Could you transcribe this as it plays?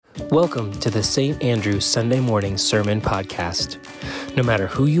Welcome to the St. Andrew Sunday Morning Sermon Podcast. No matter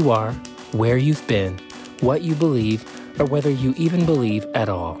who you are, where you've been, what you believe, or whether you even believe at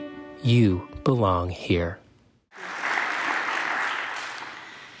all, you belong here.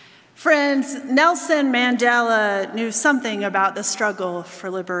 Friends, Nelson Mandela knew something about the struggle for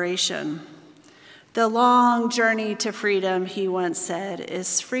liberation. The long journey to freedom, he once said,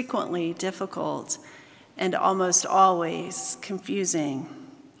 is frequently difficult and almost always confusing.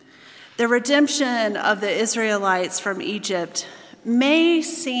 The redemption of the Israelites from Egypt may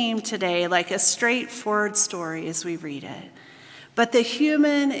seem today like a straightforward story as we read it, but the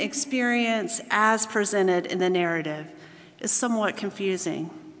human experience as presented in the narrative is somewhat confusing.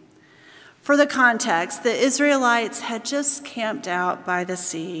 For the context, the Israelites had just camped out by the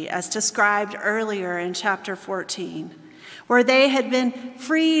sea, as described earlier in chapter 14, where they had been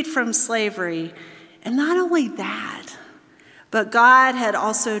freed from slavery. And not only that, but God had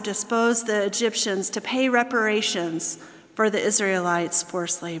also disposed the Egyptians to pay reparations for the Israelites'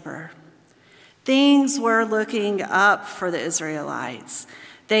 forced labor. Things were looking up for the Israelites.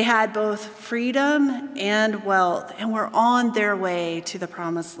 They had both freedom and wealth and were on their way to the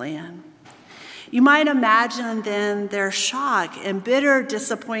promised land. You might imagine then their shock and bitter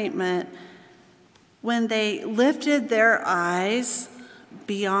disappointment when they lifted their eyes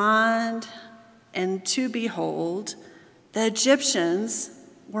beyond and to behold, the Egyptians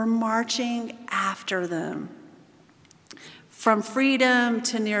were marching after them. From freedom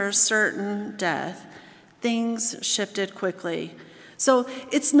to near certain death, things shifted quickly. So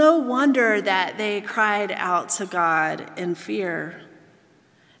it's no wonder that they cried out to God in fear.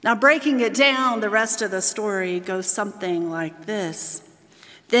 Now, breaking it down, the rest of the story goes something like this.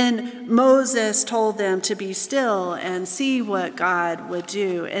 Then Moses told them to be still and see what God would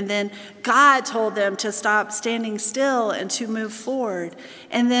do. And then God told them to stop standing still and to move forward.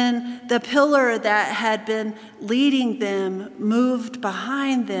 And then the pillar that had been leading them moved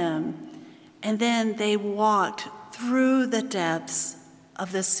behind them. And then they walked through the depths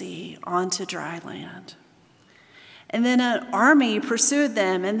of the sea onto dry land. And then an army pursued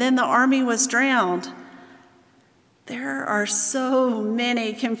them, and then the army was drowned. There are so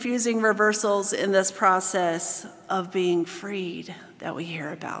many confusing reversals in this process of being freed that we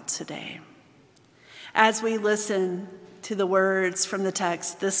hear about today. As we listen to the words from the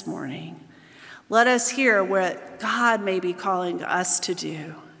text this morning, let us hear what God may be calling us to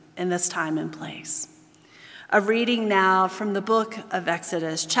do in this time and place. A reading now from the book of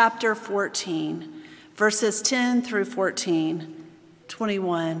Exodus, chapter 14, verses 10 through 14,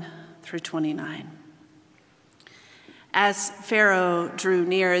 21 through 29. As Pharaoh drew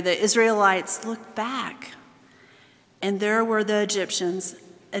near, the Israelites looked back, and there were the Egyptians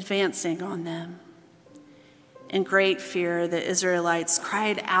advancing on them. In great fear, the Israelites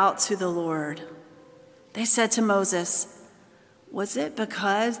cried out to the Lord. They said to Moses, "Was it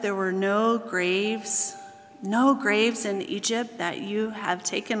because there were no graves in Egypt that you have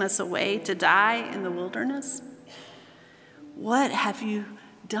taken us away to die in the wilderness? What have you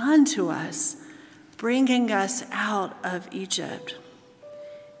done to us, bringing us out of Egypt?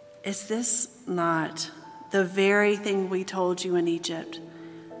 Is this not the very thing we told you in Egypt?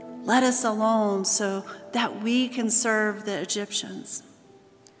 Let us alone so that we can serve the Egyptians.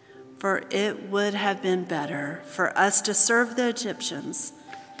 For it would have been better for us to serve the Egyptians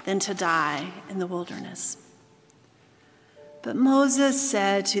than to die in the wilderness." But Moses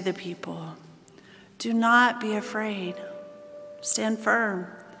said to the people, "Do not be afraid. Stand firm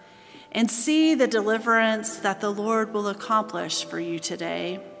and see the deliverance that the Lord will accomplish for you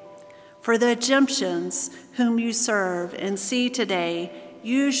today. For the Egyptians whom you serve and see today,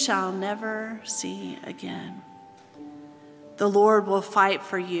 you shall never see again. The Lord will fight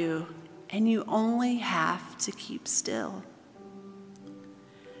for you, and you only have to keep still."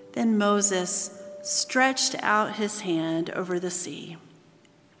 Then Moses stretched out his hand over the sea.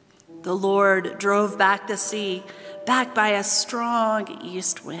 The Lord drove back the sea, backed by a strong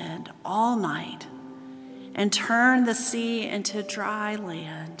east wind all night, and turned the sea into dry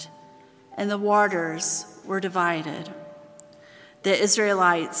land, and the waters were divided. The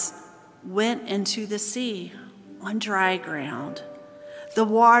Israelites went into the sea on dry ground, the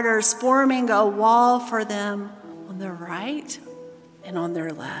waters forming a wall for them on their right and on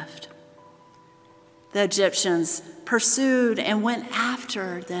their left. The Egyptians pursued and went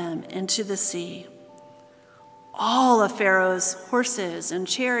after them into the sea. All of Pharaoh's horses and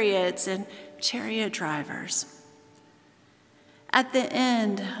chariots and chariot drivers. At the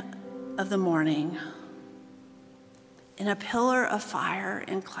end of the morning, in a pillar of fire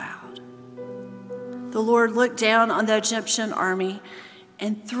and cloud, the Lord looked down on the Egyptian army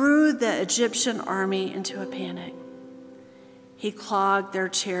and threw the Egyptian army into a panic. He clogged their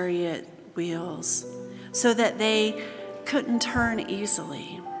chariot wheels so that they couldn't turn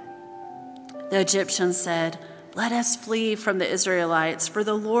easily. The Egyptians said, "Let us flee from the Israelites, for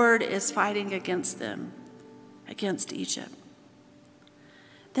the Lord is fighting against them, against Egypt."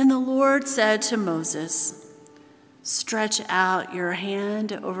 Then the Lord said to Moses, "Stretch out your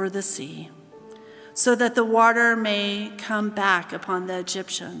hand over the sea, so that the water may come back upon the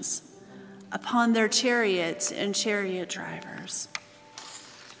Egyptians, upon their chariots and chariot drivers."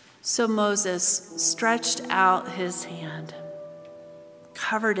 So Moses stretched out his hand,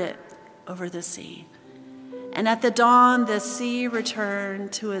 covered it over the sea, and at the dawn the sea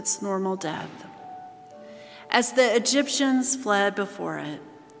returned to its normal depth. As the Egyptians fled before it,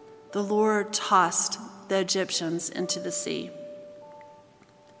 the Lord tossed the Egyptians into the sea.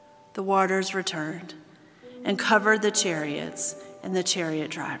 The waters returned and covered the chariots and the chariot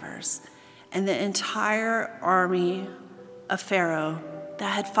drivers and the entire army of Pharaoh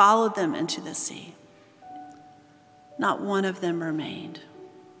that had followed them into the sea. Not one of them remained.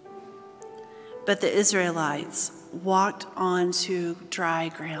 But the Israelites walked onto dry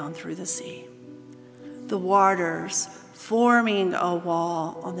ground through the sea, the waters forming a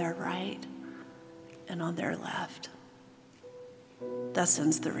wall on their right and on their left. Thus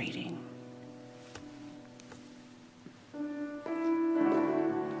ends the reading.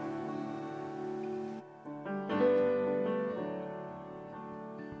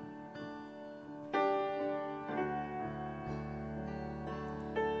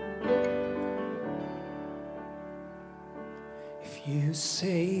 If you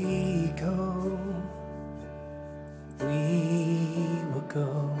say go, we will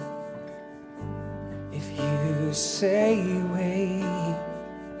go. If you say wait,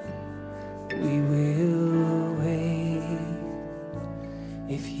 we will wait.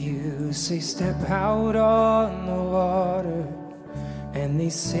 If you say step out on the water, and they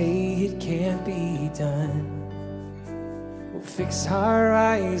say it can't be done, we'll fix our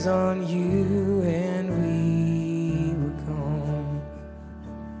eyes on you and we will come.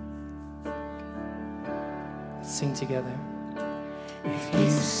 Let's sing together. If you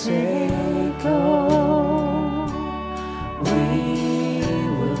say go, we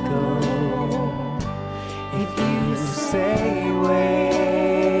will go. If you say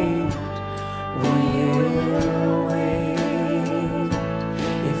wait, we will wait.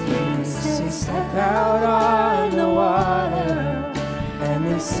 If you say step out on the water, and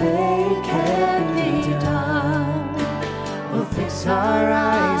they say it can't be done, we'll fix our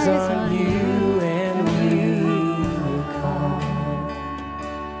eyes on you and we will come.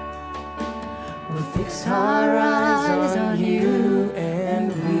 We'll fix our eyes on you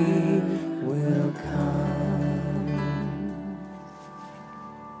and we will come.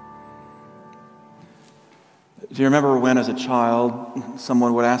 Do you remember when, as a child,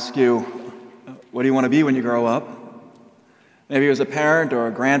 someone would ask you, "What do you want to be when you grow up?" Maybe it was a parent or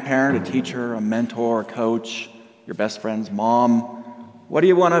a grandparent, a teacher, a mentor, a coach, your best friend's mom. What do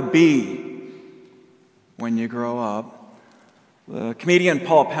you want to be when you grow up? The comedian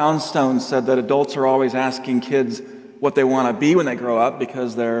Paul Poundstone said that adults are always asking kids what they want to be when they grow up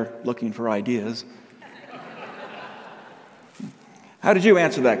because they're looking for ideas. How did you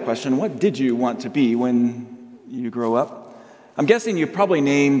answer that question? What did you want to be when you grow up? I'm guessing you probably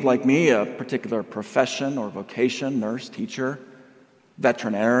named, like me, a particular profession or vocation: nurse, teacher,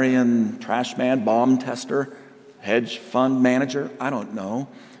 veterinarian, trash man, bomb tester, hedge fund manager. I don't know.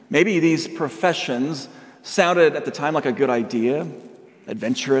 Maybe these professions sounded at the time like a good idea,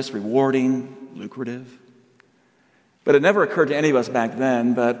 adventurous, rewarding, lucrative. But it never occurred to any of us back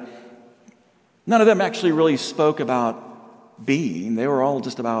then, but none of them actually really spoke about being. They were all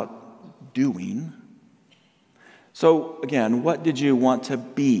just about doing. So again, what did you want to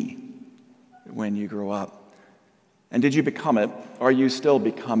be when you grew up? And did you become it? Are you still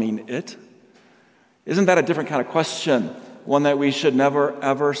becoming it? Isn't that a different kind of question? One that we should never,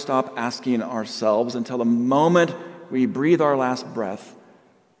 ever stop asking ourselves until the moment we breathe our last breath.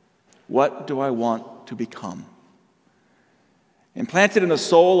 What do I want to become? Implanted in the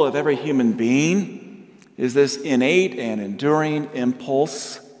soul of every human being is this innate and enduring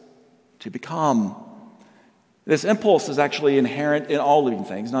impulse to become. This impulse is actually inherent in all living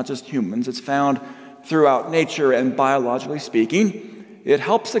things, not just humans. It's found throughout nature, and biologically speaking, it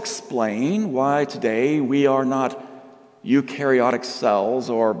helps explain why today we are not eukaryotic cells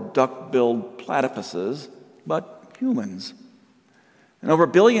or duck-billed platypuses, but humans. And over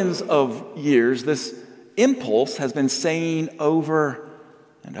billions of years, this impulse has been saying over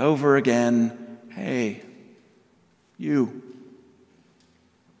and over again, "Hey, you,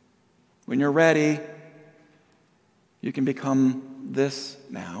 when you're ready, you can become this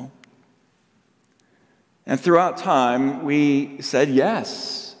now. And throughout time, we said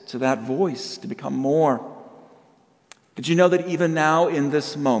yes to that voice to become more. Did you know that even now in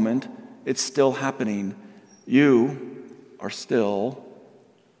this moment, it's still happening? You are still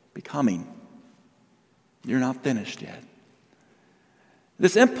becoming. You're not finished yet.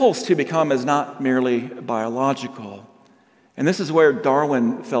 This impulse to become is not merely biological. And this is where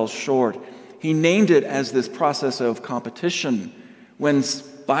Darwin fell short. He named it as this process of competition, when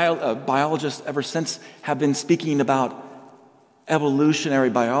biologists ever since have been speaking about evolutionary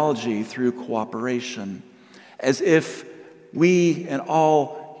biology through cooperation, as if we and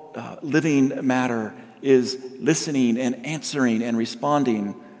all living matter is listening and answering and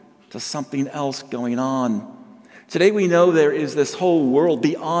responding to something else going on. Today we know there is this whole world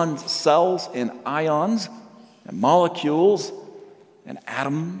beyond cells and ions and molecules and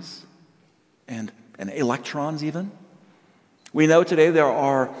atoms and electrons even. We know today there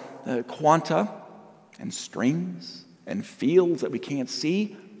are quanta and strings and fields that we can't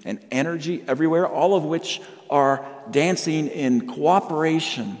see and energy everywhere, all of which are dancing in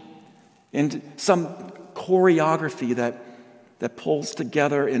cooperation in some choreography that pulls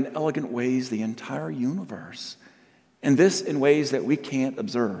together in elegant ways the entire universe. And this in ways that we can't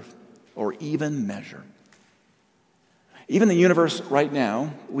observe or even measure. Even the universe right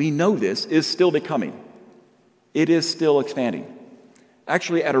now, we know this, is still becoming. It is still expanding.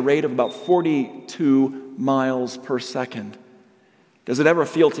 Actually at a rate of about 42 miles per second. Does it ever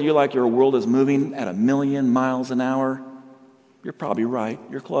feel to you like your world is moving at 1,000,000 miles an hour? You're probably right.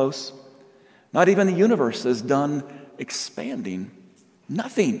 You're close. Not even the universe is done expanding.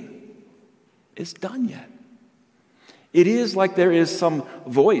 Nothing is done yet. It is like there is some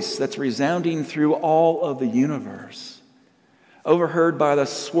voice that's resounding through all of the universe, overheard by the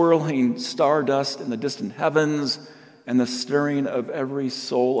swirling stardust in the distant heavens and the stirring of every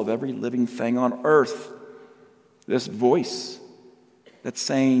soul of every living thing on earth. This voice that's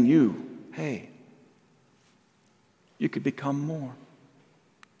saying, hey, you could become more.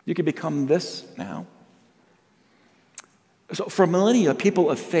 You could become this now. So for millennia, people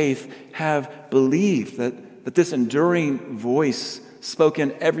of faith have believed that this enduring voice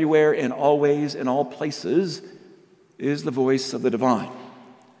spoken everywhere and always in all places is the voice of the divine,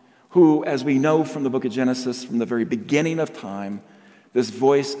 who, as we know from the book of Genesis, from the very beginning of time, this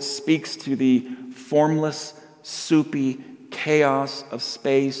voice speaks to the formless, soupy chaos of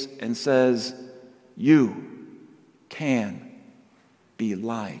space and says, you can be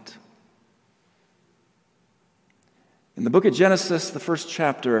light. In the book of Genesis, the first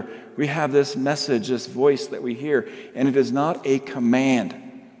chapter, we have this message, this voice that we hear, and it is not a command.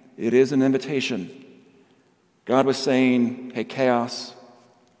 It is an invitation. God was saying, hey, chaos,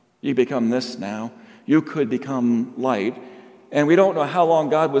 you become this now. You could become light. And we don't know how long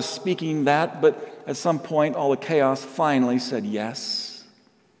God was speaking that, but at some point, all the chaos finally said yes.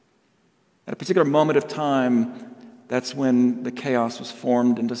 At a particular moment of time, that's when the chaos was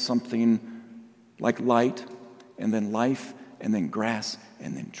formed into something like light, and then life, and then grass,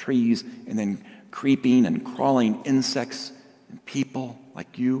 and then trees, and then creeping and crawling insects and people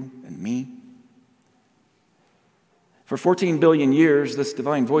like you and me. For 14 billion years, this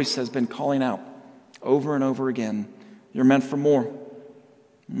divine voice has been calling out over and over again, you're meant for more.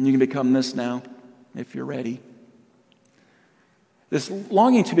 You can become this now if you're ready. This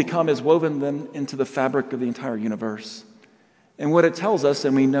longing to become is woven then into the fabric of the entire universe. And what it tells us,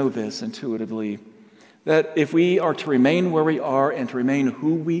 and we know this intuitively, that if we are to remain where we are and to remain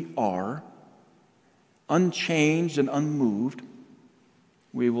who we are, unchanged and unmoved,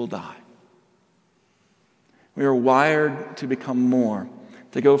 we will die. We are wired to become more,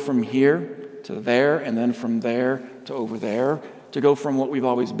 to go from here to there, and then from there to over there, to go from what we've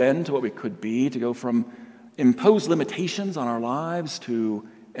always been to what we could be, to go from imposed limitations on our lives to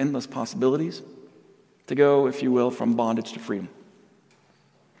endless possibilities, to go, if you will, from bondage to freedom.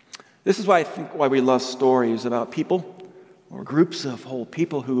 This is why we love stories about people or groups of whole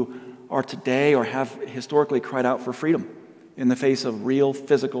people who are today or have historically cried out for freedom in the face of real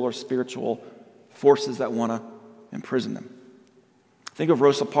physical or spiritual forces that want to imprison them. Think of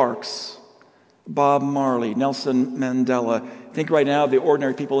Rosa Parks, Bob Marley, Nelson Mandela. Think right now of the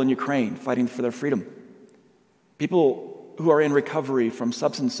ordinary people in Ukraine fighting for their freedom. People who are in recovery from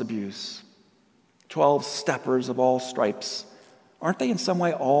substance abuse, 12 steppers of all stripes. Aren't they in some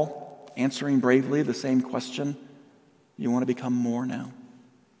way all answering bravely the same question? You want to become more now?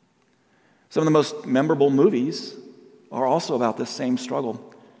 Some of the most memorable movies are also about this same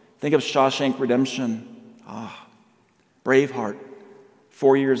struggle. Think of Shawshank Redemption, Braveheart,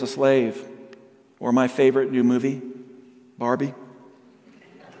 4 Years a Slave, or my favorite new movie, Barbie.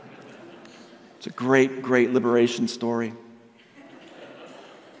 It's a great, great liberation story.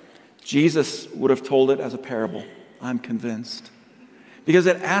 Jesus would have told it as a parable, I'm convinced, because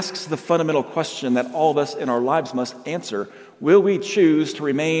it asks the fundamental question that all of us in our lives must answer. Will we choose to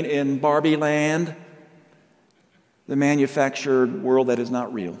remain in Barbie land, the manufactured world that is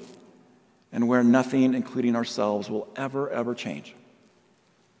not real, and where nothing, including ourselves, will ever change?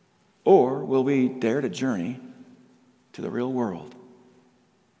 Or will we dare to journey to the real world?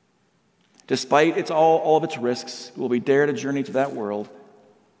 Despite all of its risks, will we dare to journey to that world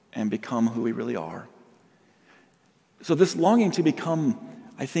and become who we really are? So this longing to become,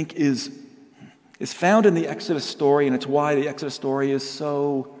 I think, is found in the Exodus story, and it's why the Exodus story is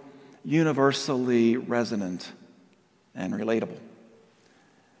so universally resonant and relatable.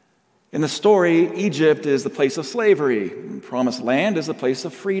 In the story, Egypt is the place of slavery. Promised Land is the place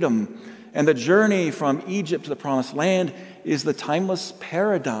of freedom. And the journey from Egypt to the Promised Land is the timeless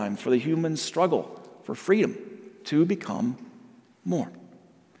paradigm for the human struggle for freedom to become more.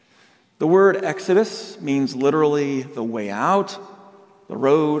 The word Exodus means literally the way out, the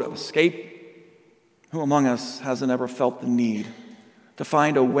road of escape. Who among us hasn't ever felt the need to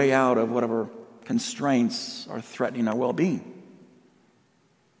find a way out of whatever constraints are threatening our well-being?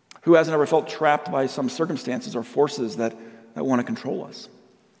 Who hasn't ever felt trapped by some circumstances or forces that want to control us?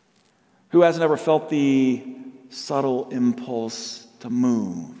 Who hasn't ever felt the subtle impulse to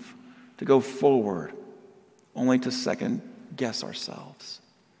move, to go forward, only to second guess ourselves?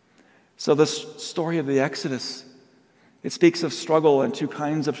 So this story of the Exodus, it speaks of struggle, and two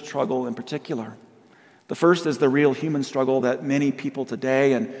kinds of struggle in particular. The first is the real human struggle that many people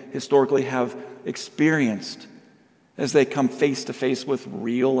today and historically have experienced as they come face to face with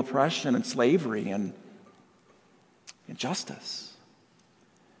real oppression and slavery and injustice.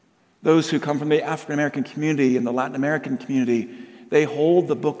 Those who come from the African American community and the Latin American community, they hold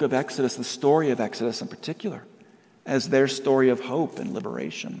the book of Exodus, the story of Exodus in particular, as their story of hope and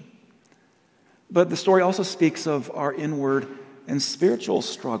liberation. But the story also speaks of our inward and spiritual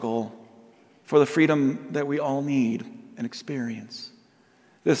struggle for the freedom that we all need and experience.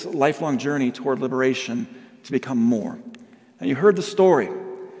 This lifelong journey toward liberation to become more. And you heard the story.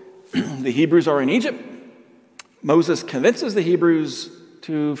 The Hebrews are in Egypt. Moses convinces the Hebrews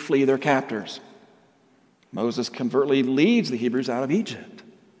to flee their captors. Moses covertly leads the Hebrews out of Egypt.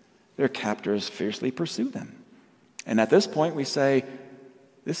 Their captors fiercely pursue them. And at this point we say,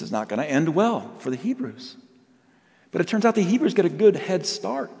 this is not going to end well for the Hebrews. But it turns out the Hebrews get a good head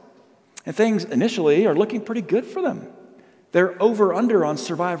start. And things initially are looking pretty good for them. Their over-under on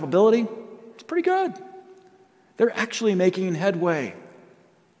survivability, it's pretty good. They're actually making headway.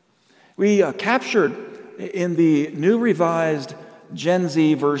 We captured in the New Revised Gen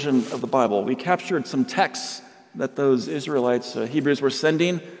Z version of the Bible, we captured some texts that those Israelites, Hebrews, were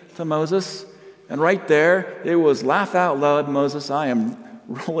sending to Moses. And right there, it was laugh out loud, Moses, I am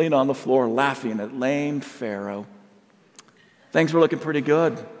rolling on the floor laughing at lame Pharaoh. Things were looking pretty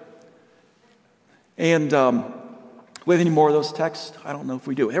good. And we have any more of those texts? I don't know if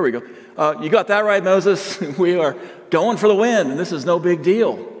we do. Here we go. You got that right, Moses. We are going for the win, and this is no big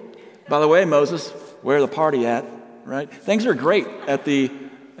deal. By the way, Moses, where the party at? Right? Things are great at the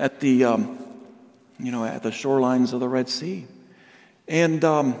shorelines of the Red Sea, and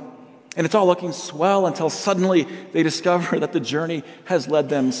it's all looking swell until suddenly they discover that the journey has led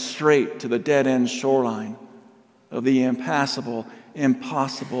them straight to the dead-end shoreline of the impassable,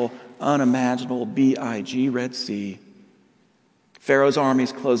 impossible, unimaginable, B-I-G Red Sea. Pharaoh's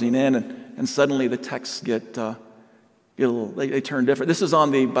army's closing in, and suddenly the texts get they turn different. This is on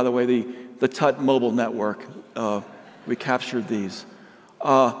by the way, the Tut mobile network. We captured these.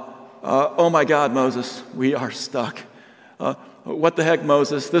 Oh my God, Moses, we are stuck. What the heck,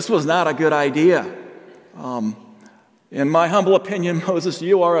 Moses? This was not a good idea. In my humble opinion, Moses,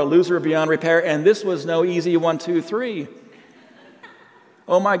 you are a loser beyond repair, and this was no easy 1, 2, 3.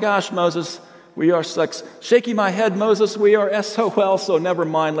 Oh my gosh, Moses, we are stuck. Shaking my head, Moses, we are SOL, so never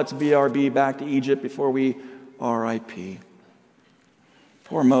mind, let's BRB back to Egypt before we RIP.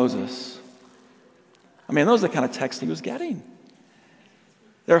 Poor Moses. I mean, those are the kind of texts he was getting.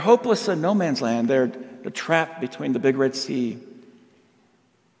 They're hopeless in no man's land. They're trapped between the big Red Sea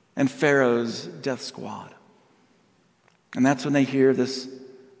and Pharaoh's death squad. And that's when they hear this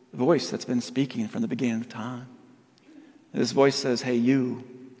voice that's been speaking from the beginning of time. This voice says, hey, you,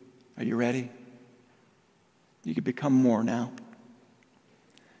 are you ready? You can become more now.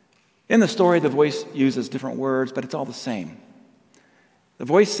 In the story, the voice uses different words, but it's all the same. The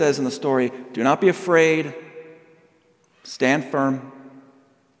voice says in the story, do not be afraid, stand firm,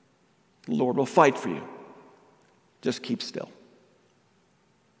 The Lord will fight for you. Just keep still.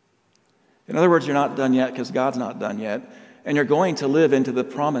 In other words, you're not done yet because God's not done yet, and you're going to live into the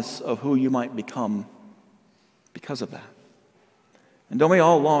promise of who you might become because of that. And don't we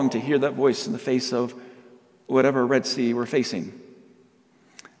all long to hear that voice in the face of whatever Red Sea we're facing?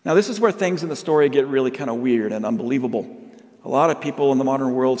 Now, this is where things in the story get really kind of weird and unbelievable. A lot of people in the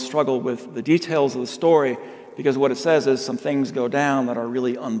modern world struggle with the details of the story because what it says is some things go down that are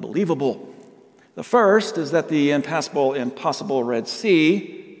really unbelievable. The first is that the impossible Red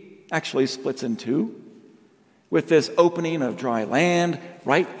Sea actually splits in two, with this opening of dry land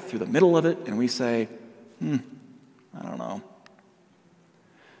right through the middle of it, and we say, I don't know.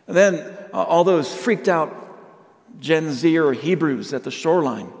 And then all those freaked out Gen Z or Hebrews at the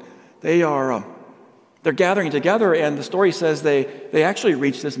shoreline, they're gathering together, and the story says they actually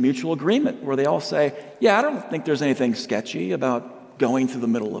reach this mutual agreement where they all say, yeah, I don't think there's anything sketchy about going through the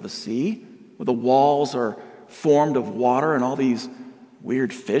middle of a sea where the walls are formed of water and all these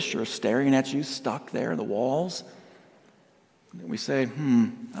weird fish are staring at you stuck there in the walls. And we say,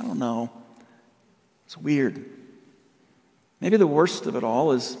 I don't know. It's weird. Maybe the worst of it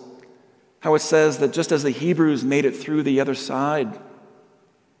all is how it says that just as the Hebrews made it through the other side,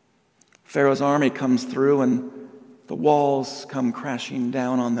 Pharaoh's army comes through and the walls come crashing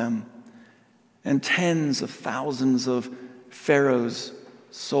down on them. And tens of thousands of Pharaoh's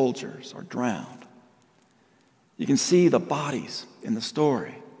soldiers are drowned. You can see the bodies in the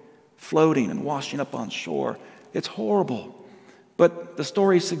story floating and washing up on shore. It's horrible. But the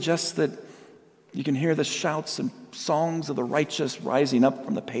story suggests that you can hear the shouts and songs of the righteous rising up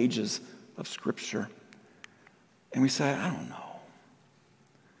from the pages of Scripture. And we say, I don't know.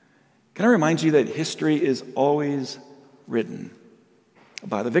 Can I remind you that history is always written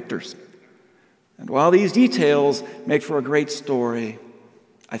by the victors? And while these details make for a great story,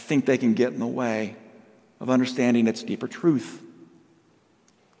 I think they can get in the way of understanding its deeper truth.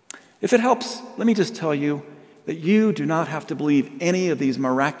 If it helps, let me just tell you that you do not have to believe any of these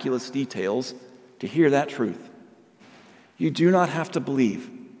miraculous details to hear that truth. You do not have to believe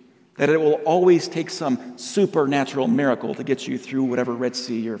that it will always take some supernatural miracle to get you through whatever Red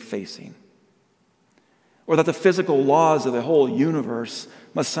Sea you're facing, or that the physical laws of the whole universe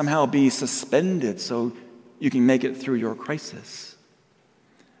must somehow be suspended so you can make it through your crisis,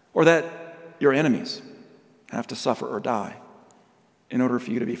 or that your enemies have to suffer or die in order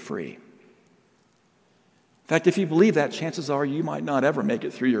for you to be free. In fact, if you believe that, chances are you might not ever make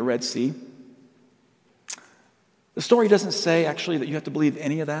it through your Red Sea. The story doesn't say, actually, that you have to believe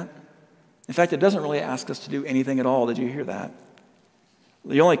any of that. In fact, it doesn't really ask us to do anything at all. Did you hear that?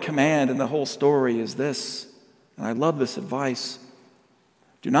 The only command in the whole story is this, and I love this advice.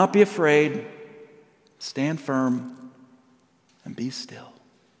 Do not be afraid, stand firm, and be still.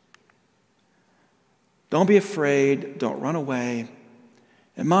 Don't be afraid, don't run away.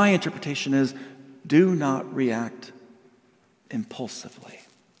 And my interpretation is, do not react impulsively.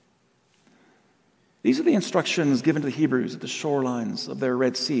 These are the instructions given to the Hebrews at the shorelines of their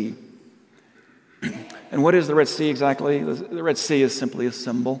Red Sea. And what is the Red Sea exactly? The Red Sea is simply a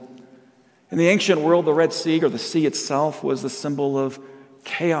symbol. In the ancient world, the Red Sea, or the sea itself, was the symbol of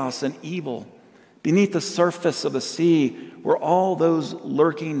chaos and evil. Beneath the surface of the sea were all those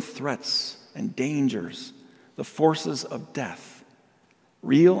lurking threats and dangers, the forces of death,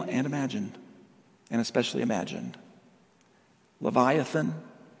 real and imagined, and especially imagined. Leviathan,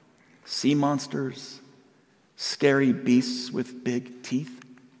 sea monsters, scary beasts with big teeth.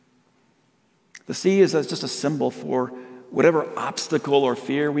 The sea is just a symbol for whatever obstacle or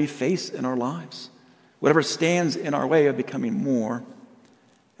fear we face in our lives, whatever stands in our way of becoming more.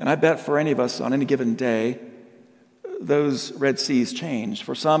 And I bet for any of us on any given day, those Red Seas change.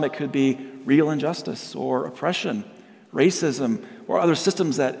 For some, it could be real injustice or oppression, racism, or other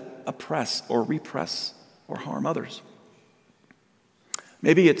systems that oppress or repress or harm others.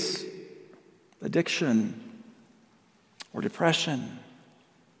 Maybe it's addiction or depression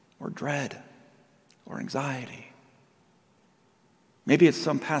or dread or anxiety. Maybe it's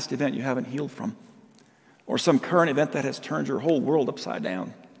some past event you haven't healed from, or some current event that has turned your whole world upside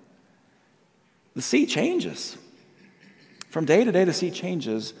down. The sea changes. From day to day, the sea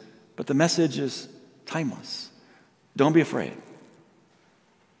changes, but the message is timeless. Don't be afraid.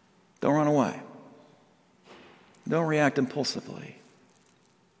 Don't run away. Don't react impulsively.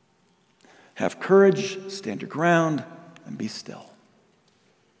 Have courage, stand your ground, and be still.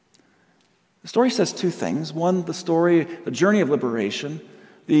 The story says two things. One, the journey of liberation.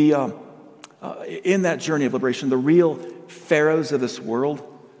 In that journey of liberation, the real pharaohs of this world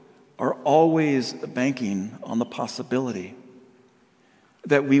are always banking on the possibility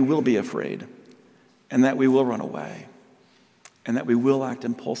that we will be afraid, and that we will run away, and that we will act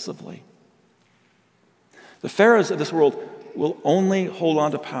impulsively. The pharaohs of this world will only hold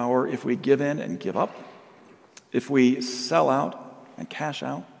on to power if we give in and give up, if we sell out and cash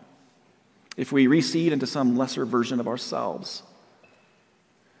out, if we recede into some lesser version of ourselves.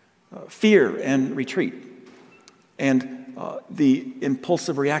 Fear and retreat and the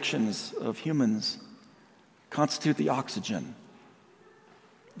impulsive reactions of humans constitute the oxygen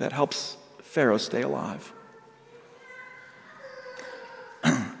that helps Pharaoh stay alive.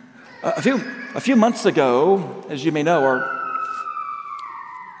 A few months ago, as you may know,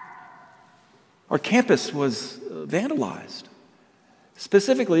 our campus was vandalized,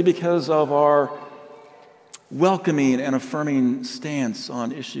 specifically because of our welcoming and affirming stance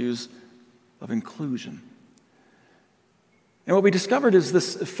on issues of inclusion. And what we discovered is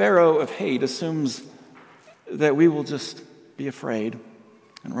this Pharaoh of hate assumes that we will just be afraid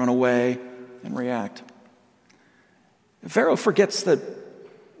and run away and react. Pharaoh forgets that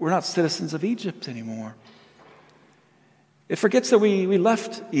we're not citizens of Egypt anymore. It forgets that we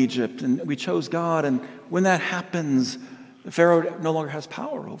left Egypt and we chose God, and when that happens, Pharaoh no longer has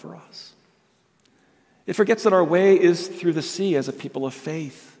power over us. It forgets that our way is through the sea as a people of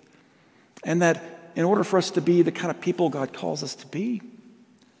faith, and that in order for us to be the kind of people God calls us to be,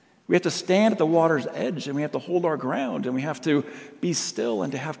 we have to stand at the water's edge, and we have to hold our ground, and we have to be still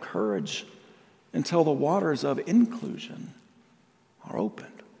and to have courage until the waters of inclusion are opened.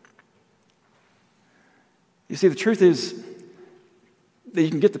 You see, the truth is that you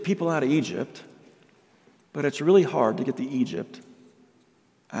can get the people out of Egypt, but it's really hard to get the Egypt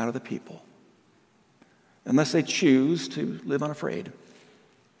out of the people unless they choose to live unafraid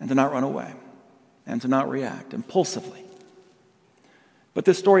and to not run away and to not react impulsively. But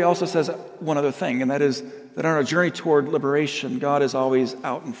this story also says one other thing, and that is that on our journey toward liberation, God is always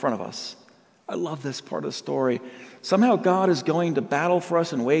out in front of us. I love this part of the story. Somehow God is going to battle for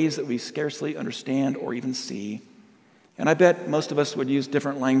us in ways that we scarcely understand or even see. And I bet most of us would use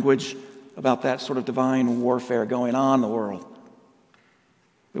different language about that sort of divine warfare going on in the world.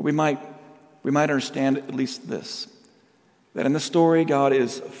 But we might understand at least this, that in the story, God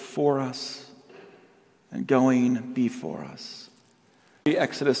is for us and going before us. In the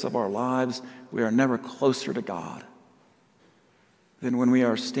exodus of our lives, we are never closer to God than when we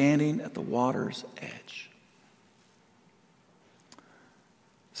are standing at the water's edge.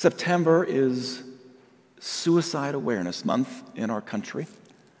 September is Suicide Awareness Month in our country.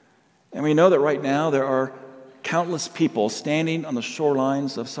 And we know that right now there are countless people standing on the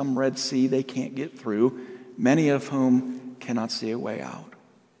shorelines of some Red Sea they can't get through, many of whom cannot see a way out.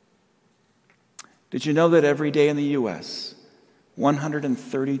 Did you know that every day in the U.S.,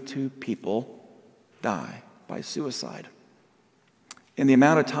 132 people die by suicide? In the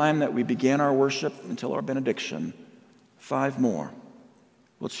amount of time that we began our worship until our benediction, 5 more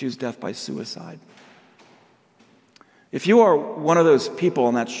will choose death by suicide. If you are one of those people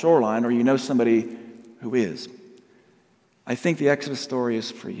on that shoreline, or you know somebody who is, I think the Exodus story is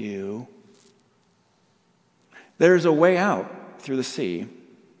for you. There's a way out through the sea.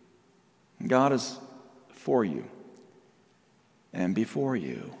 God is for you and before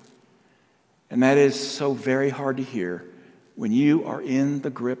you. And that is so very hard to hear when you are in the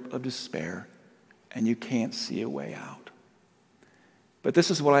grip of despair and you can't see a way out. But this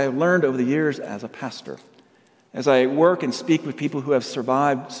is what I have learned over the years as a pastor. As I work and speak with people who have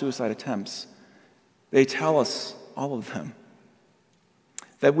survived suicide attempts, they tell us, all of them,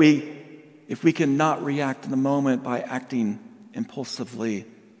 that if we cannot react in the moment by acting impulsively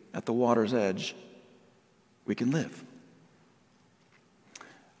at the water's edge, we can live.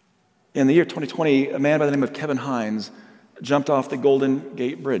 In the year 2020, a man by the name of Kevin Hines jumped off the Golden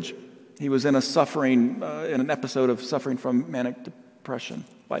Gate Bridge. He was in an episode of suffering from manic depression,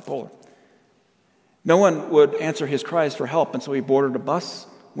 bipolar. No one would answer his cries for help, and so he boarded a bus,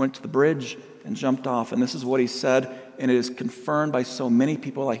 went to the bridge, and jumped off. And this is what he said, and it is confirmed by so many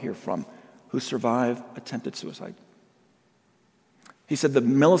people I hear from who survive attempted suicide. He said, "The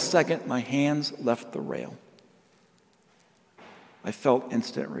millisecond my hands left the rail, I felt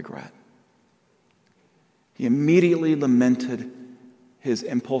instant regret." He immediately lamented his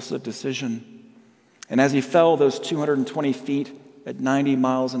impulsive decision. And as he fell those 220 feet at 90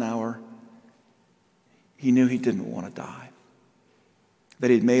 miles an hour, he knew he didn't want to die, that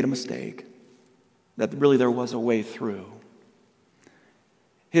he'd made a mistake, that really there was a way through.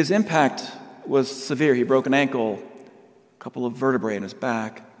 His impact was severe. He broke an ankle, a couple of vertebrae in his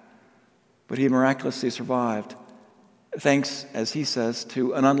back, but he miraculously survived, thanks, as he says,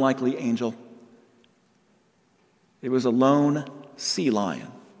 to an unlikely angel. It was a lone sea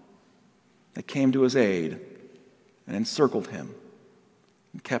lion that came to his aid and encircled him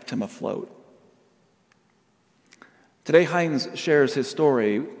and kept him afloat. Today, Heinz shares his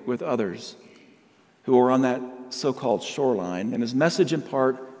story with others who are on that so-called shoreline, and his message in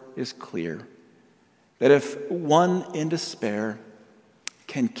part is clear, that if one in despair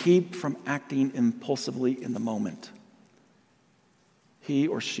can keep from acting impulsively in the moment, he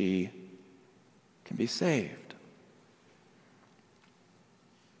or she can be saved.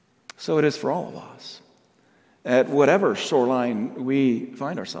 So it is for all of us. At whatever shoreline we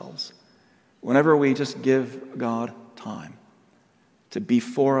find ourselves, whenever we just give God time to be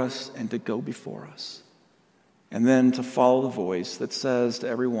for us and to go before us, and then to follow the voice that says to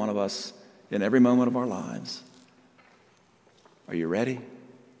every one of us in every moment of our lives, are you ready?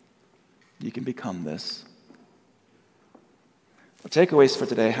 You can become this. The takeaways for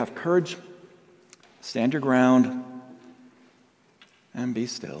today: have courage, stand your ground, and be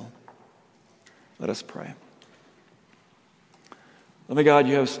still. Let us pray. Loving God,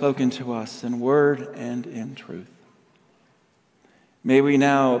 you have spoken to us in word and in truth. May we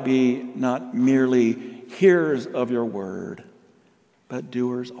now be not merely hearers of your word, but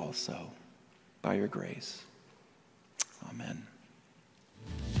doers also, by your grace. Amen.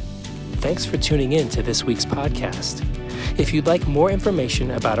 Thanks for tuning in to this week's podcast. If you'd like more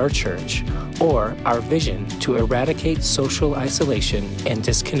information about our church or our vision to eradicate social isolation and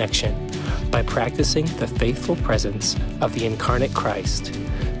disconnection by practicing the faithful presence of the incarnate Christ,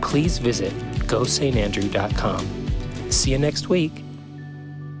 please visit gosaintandrew.com. See you next week.